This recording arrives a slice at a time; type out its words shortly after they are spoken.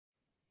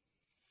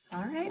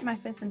right, my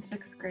 5th and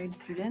 6th grade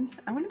students,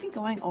 I'm going to be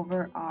going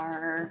over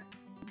our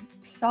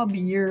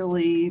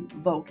sub-yearly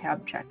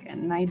vocab check-in.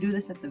 And I do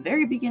this at the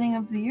very beginning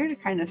of the year to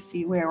kind of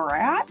see where we're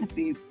at, if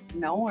we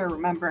know or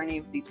remember any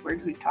of these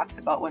words we've talked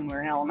about when we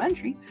were in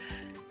elementary,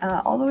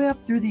 all the way up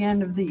through the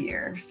end of the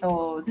year.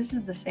 So this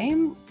is the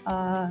same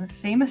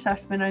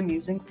assessment I'm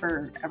using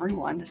for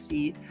everyone to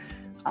see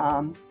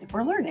if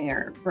we're learning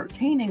or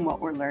retaining what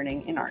we're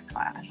learning in our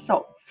class.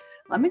 So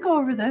let me go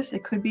over this.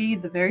 It could be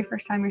the very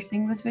first time you're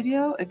seeing this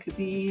video. It could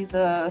be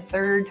the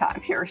third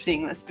time you're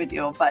seeing this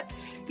video, but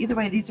either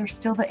way, these are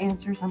still the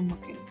answers I'm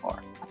looking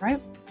for, all right?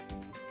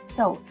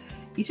 So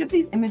each of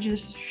these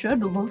images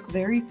should look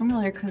very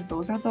familiar because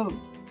those are the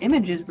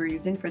images we're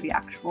using for the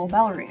actual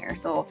ballerina.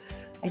 So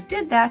I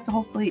did that, so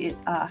hopefully it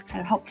kind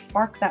of helps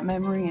spark that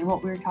memory and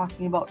what we were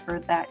talking about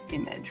for that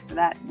image, for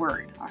that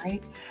word, all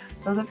right?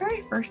 So the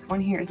very first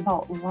one here is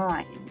about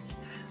lines.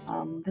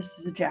 This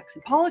is a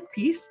Jackson Pollock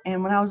piece,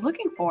 and what I was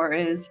looking for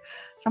is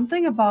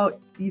something about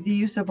the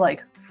use of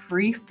like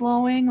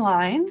free-flowing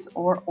lines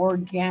or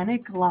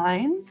organic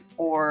lines,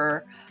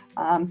 or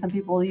some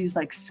people use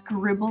like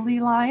scribbly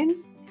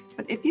lines.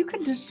 But if you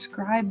could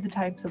describe the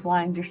types of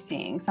lines you're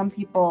seeing, some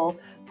people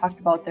talked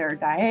about their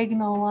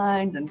diagonal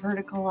lines and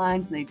vertical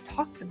lines, and they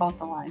talked about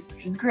the lines,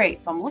 which is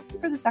great. So I'm looking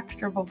for this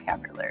extra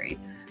vocabulary.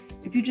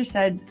 If you just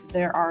said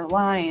there are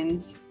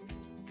lines,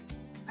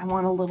 I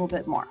want a little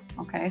bit more,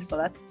 okay? So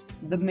that's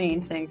the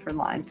main thing for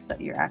lines, is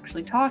that you're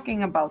actually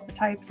talking about the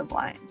types of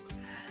lines.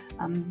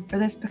 For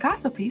this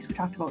Picasso piece, we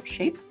talked about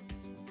shape.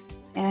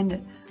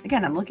 And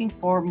again, I'm looking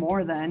for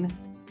more than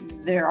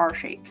there are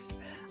shapes.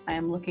 I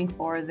am looking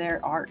for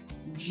there are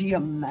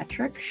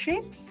geometric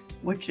shapes,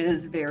 which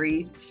is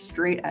very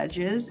straight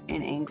edges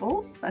and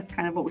angles. That's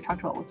kind of what we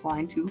talked about with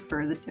line 2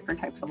 for the different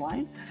types of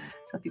line.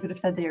 So if you could have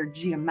said they are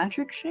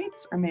geometric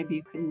shapes, or maybe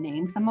you could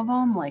name some of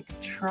them like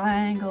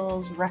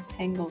triangles,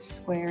 rectangles,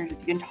 squares. If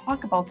you can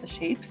talk about the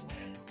shapes,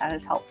 that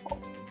is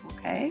helpful,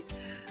 okay?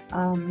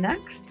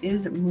 Next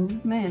is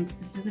movement.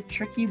 This is a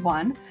tricky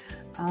one.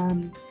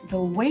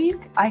 The way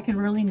I can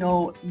really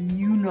know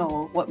you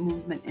know what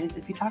movement is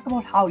if you talk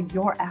about how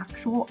your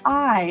actual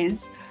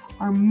eyes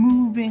are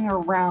moving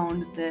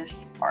around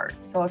this part.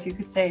 So if you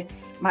could say,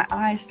 my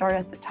eyes start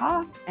at the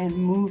top and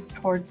move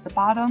towards the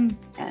bottom,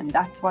 and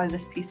that's why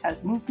this piece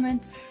has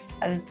movement,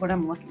 that is what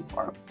I'm looking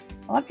for.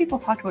 A lot of people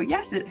talked about,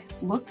 yes, it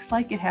looks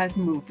like it has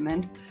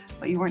movement,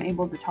 but you weren't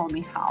able to tell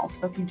me how.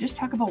 So if you just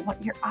talk about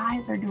what your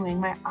eyes are doing,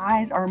 my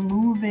eyes are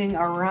moving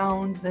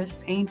around this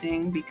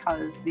painting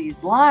because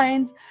these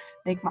lines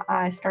make my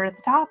eyes start at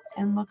the top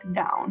and look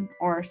down,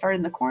 or start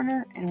in the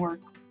corner and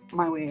work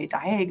my way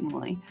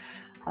diagonally.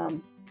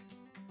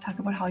 Talk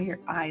about how your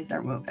eyes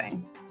are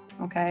moving,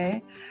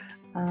 okay?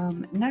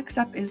 Next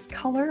up is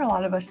color. A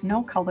lot of us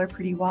know color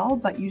pretty well,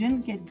 but you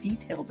didn't get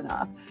detailed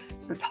enough.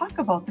 So talk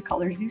about the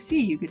colors you see.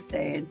 You could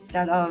say,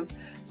 instead of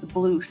the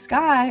blue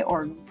sky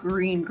or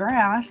green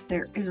grass,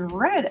 there is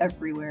red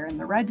everywhere, and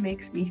the red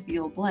makes me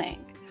feel blank.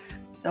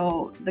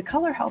 So the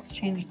color helps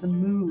change the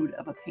mood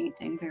of a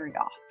painting very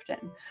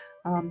often.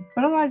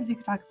 But otherwise, if you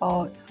could talk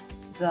about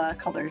the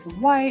colors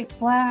white,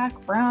 black,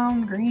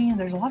 brown, green,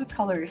 there's a lot of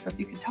colors. So if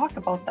you could talk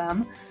about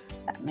them,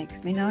 that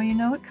makes me know you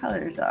know what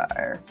colors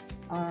are.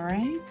 All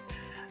right.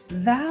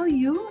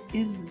 Value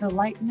is the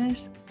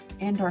lightness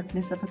and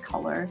darkness of a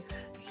color.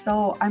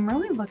 So I'm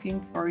really looking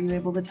for you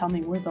able to tell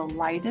me where the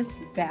lightest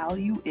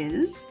value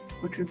is,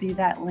 which would be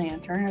that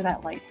lantern or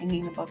that light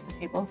hanging above the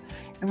table,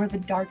 and where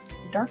the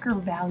darker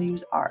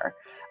values are.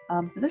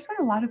 For this one,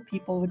 a lot of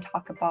people would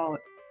talk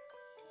about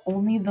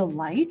only the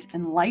light,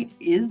 and light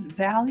is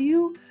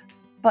value,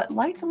 but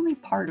light's only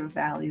part of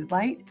value.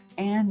 Light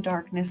and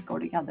darkness go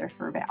together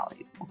for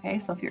value, okay?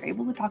 So if you're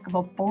able to talk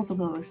about both of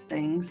those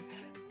things,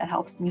 that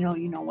helps me know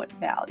you know what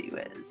value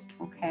is,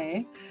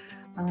 okay?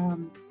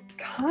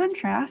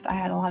 Contrast, I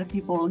had a lot of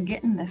people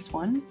getting this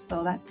one,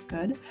 so that's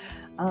good.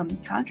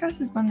 Contrast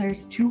is when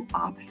there's two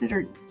opposite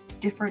or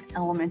different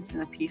elements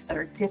in a piece that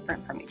are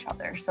different from each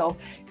other. So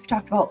if you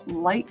talked about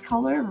light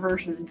color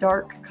versus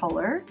dark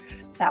color,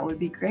 that would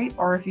be great.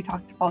 Or if you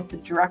talked about the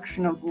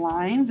direction of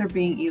lines or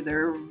being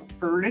either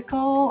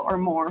vertical or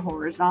more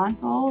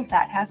horizontal,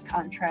 that has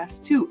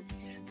contrast too.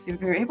 So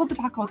if you're able to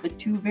talk about the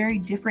two very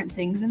different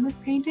things in this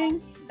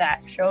painting,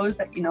 that shows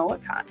that you know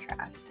what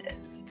contrast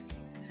is.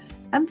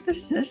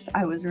 Emphasis,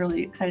 I was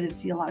really excited to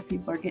see a lot of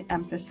people are getting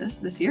emphasis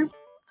this year.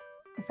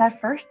 It's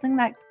that first thing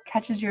that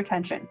catches your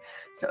attention.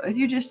 So if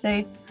you just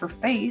say her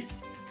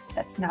face,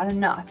 that's not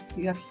enough.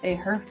 You have to say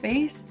her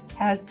face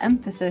has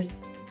emphasis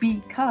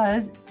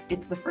because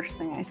it's the first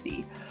thing I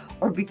see,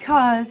 or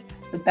because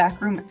the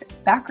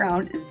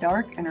background is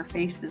dark and her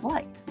face is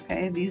light,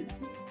 okay?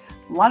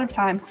 A lot of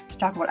times to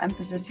talk about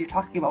emphasis, you're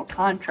talking about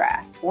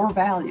contrast or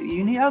value.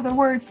 You need other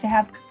words to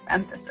have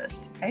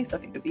emphasis, okay? So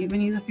if you could even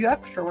use a few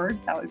extra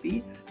words, that would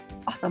be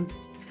awesome.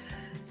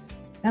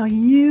 Now,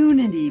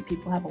 unity.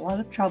 People have a lot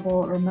of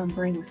trouble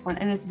remembering this one,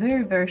 and it's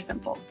very, very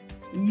simple.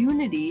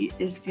 Unity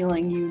is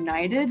feeling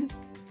united,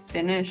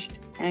 finished,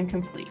 and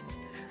complete.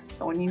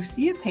 So when you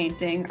see a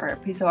painting or a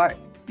piece of art,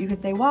 you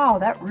could say, wow,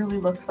 that really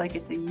looks like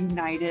it's a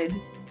united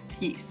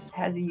piece. It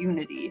has a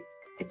unity.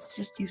 It's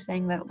just you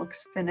saying that it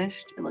looks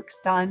finished, it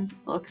looks done,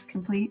 it looks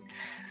complete.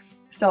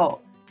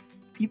 So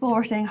people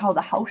were saying how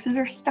the houses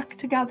are stuck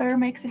together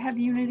makes it have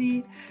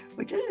unity,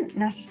 which isn't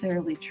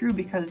necessarily true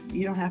because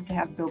you don't have to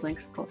have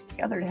buildings close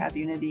together to have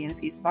unity in a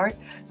piece of art.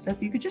 So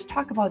if you could just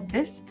talk about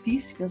this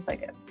piece feels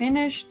like a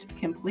finished,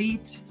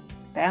 complete,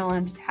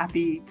 balanced,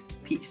 happy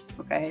piece,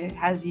 okay? It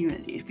has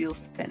unity, it feels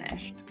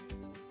finished,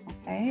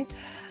 okay?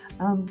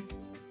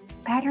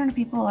 Pattern,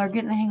 people are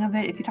getting the hang of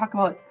it. If you talk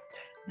about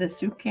the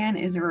soup can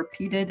is a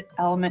repeated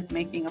element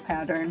making a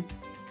pattern,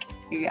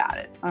 you got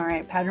it. All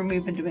right, pattern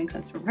we've been doing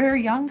since we're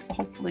very young, so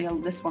hopefully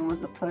this one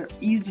was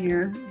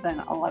easier than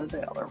a lot of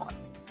the other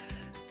ones.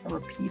 A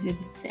repeated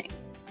thing.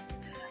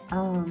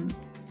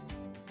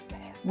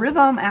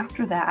 Rhythm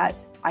after that,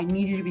 I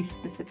need you to be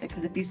specific,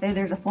 because if you say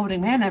there's a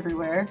floating man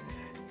everywhere,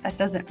 that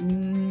doesn't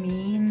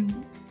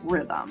mean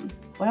rhythm.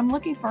 What I'm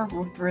looking for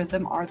with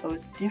rhythm are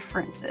those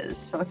differences.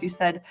 So if you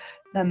said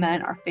the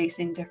men are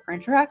facing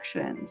different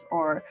directions,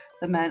 or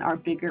the men are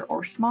bigger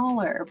or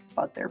smaller,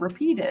 but they're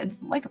repeated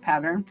like a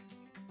pattern,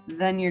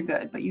 then you're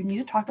good. But you need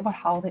to talk about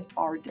how they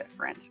are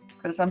different,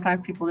 because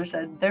sometimes people just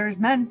said there's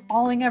men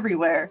falling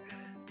everywhere,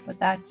 but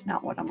that's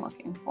not what I'm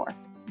looking for.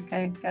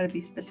 Okay, got to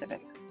be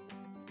specific.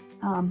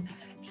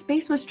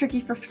 Space was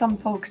tricky for some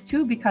folks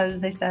too, because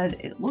they said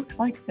it looks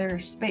like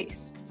there's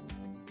space.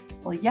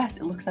 Well, yes,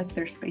 it looks like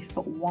there's space,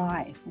 but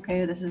why?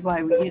 Okay, this is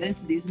why we get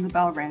into these in the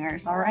bell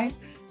ringers, all right?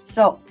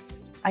 So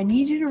I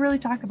need you to really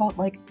talk about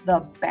like the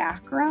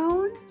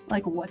background,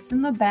 like what's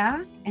in the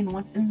back and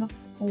what's in the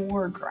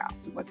foreground,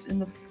 what's in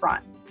the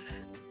front.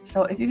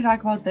 So if you can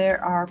talk about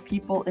there are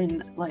people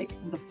in like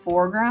the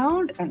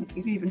foreground, and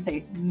you can even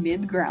say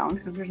mid-ground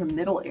because there's a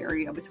middle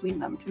area between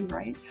them too,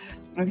 right?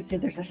 Or you could say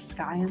there's a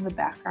sky in the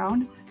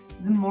background.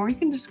 The more you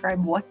can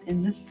describe what's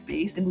in this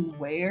space and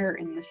where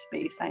in the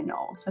space, I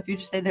know. So if you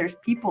just say there's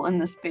people in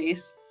the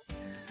space,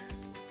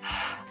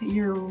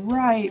 you're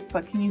right,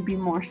 but can you be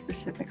more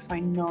specific so I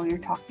know you're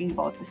talking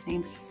about the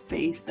same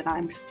space that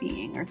I'm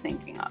seeing or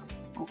thinking of,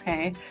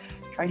 okay?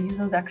 Try to use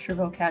those extra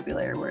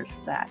vocabulary words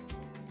for that.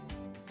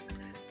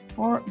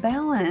 For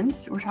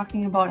balance, we're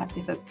talking about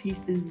if a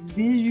piece is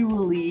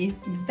visually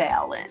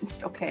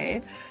balanced,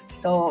 okay?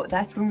 So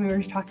that's when we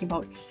were talking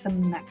about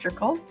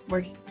symmetrical,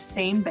 where it's the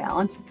same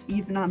balance, it's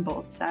even on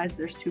both sides.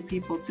 There's two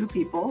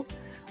people,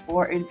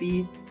 or it'd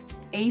be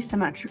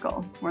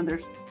asymmetrical, where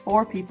there's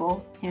 4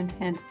 people, hint,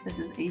 hint, this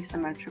is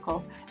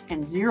asymmetrical,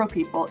 and 0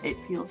 people, it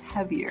feels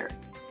heavier,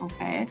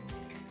 okay?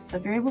 So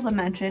if you're able to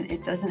mention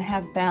it doesn't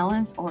have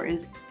balance or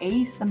is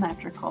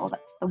asymmetrical,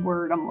 that's the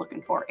word I'm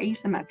looking for,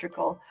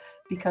 asymmetrical,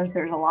 because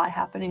there's a lot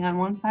happening on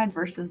one side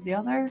versus the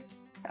other,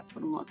 that's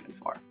what I'm looking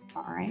for,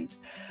 all right?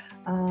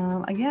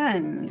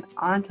 Again,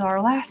 on to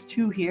our last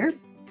 2 here.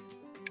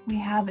 We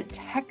have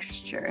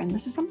texture, and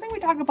this is something we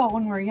talk about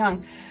when we're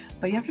young,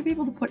 but you have to be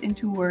able to put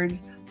into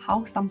words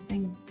how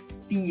something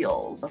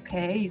feels,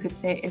 okay? You could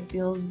say it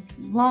feels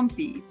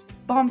lumpy,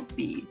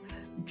 bumpy,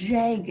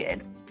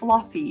 jagged,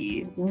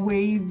 fluffy,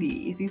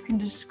 wavy. If you can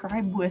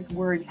describe with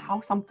words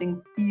how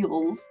something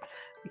feels,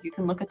 like you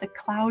can look at the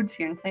clouds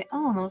here and say,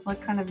 oh, those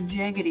look kind of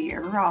jaggedy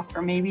or rough,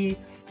 or maybe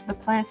the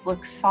plants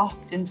look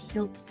soft and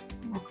silky,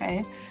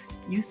 okay?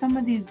 Use some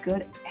of these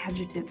good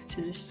adjectives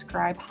to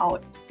describe how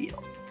it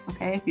feels,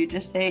 okay? If you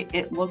just say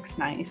it looks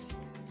nice,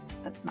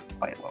 that's not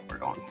quite what we're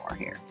going for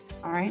here,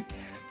 all right?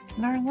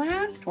 And our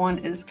last one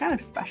is kind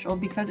of special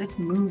because it's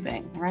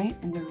moving, right?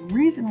 And the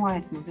reason why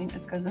it's moving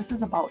is because this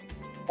is about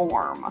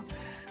form.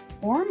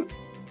 Form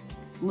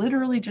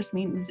literally just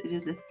means it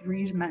is a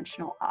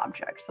 3-dimensional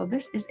object. So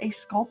this is a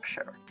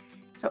sculpture.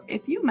 So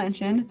if you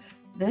mention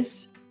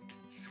this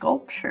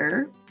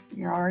sculpture,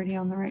 you're already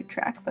on the right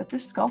track, but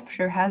this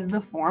sculpture has the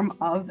form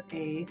of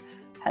a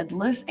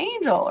headless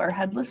angel or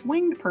headless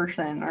winged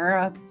person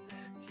or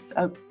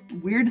a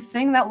weird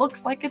thing that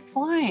looks like it's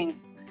flying.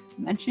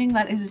 Mentioning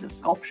that it is a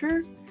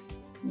sculpture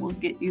will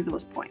get you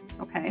those points,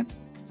 okay?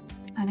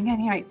 And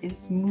again, yeah,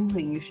 it's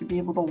moving. You should be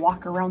able to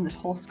walk around this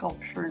whole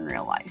sculpture in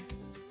real life.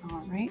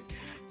 All right.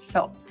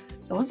 So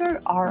those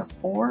are our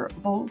 4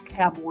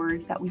 vocab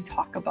words that we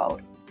talk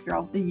about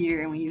throughout the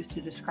year and we use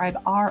to describe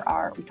our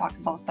art. We talk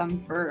about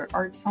them for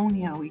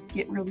Artsonia. We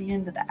get really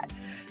into that.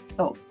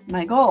 So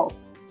my goal,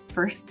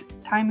 first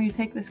time you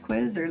take this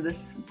quiz or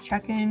this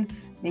check-in,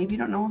 maybe you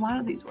don't know a lot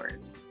of these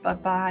words,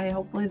 but by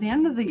hopefully the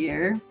end of the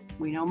year,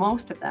 we know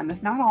most of them,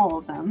 if not all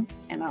of them,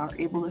 and are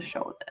able to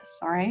show this,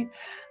 all right?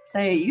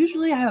 Say,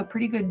 usually I have a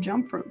pretty good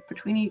jump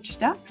between each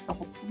step, so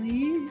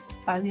hopefully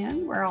by the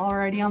end, we're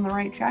already on the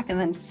right track, and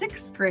then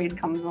 6th grade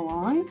comes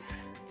along,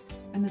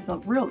 and it's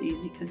real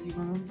easy because you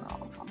remember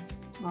all of them,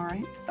 all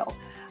right? So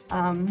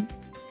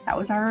that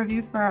was our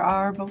review for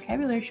our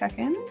vocabulary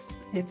check-ins.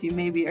 If you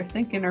maybe are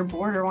thinking or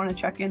bored or want to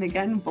check in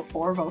again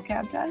before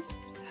vocab tests,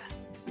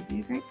 this would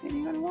be a great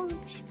video to watch,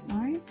 all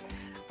right?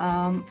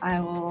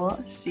 I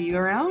will see you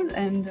around,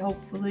 and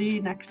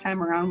hopefully next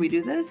time around we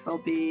do this, we'll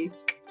be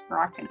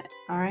rocking it.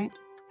 All right.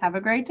 Have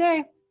a great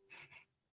day.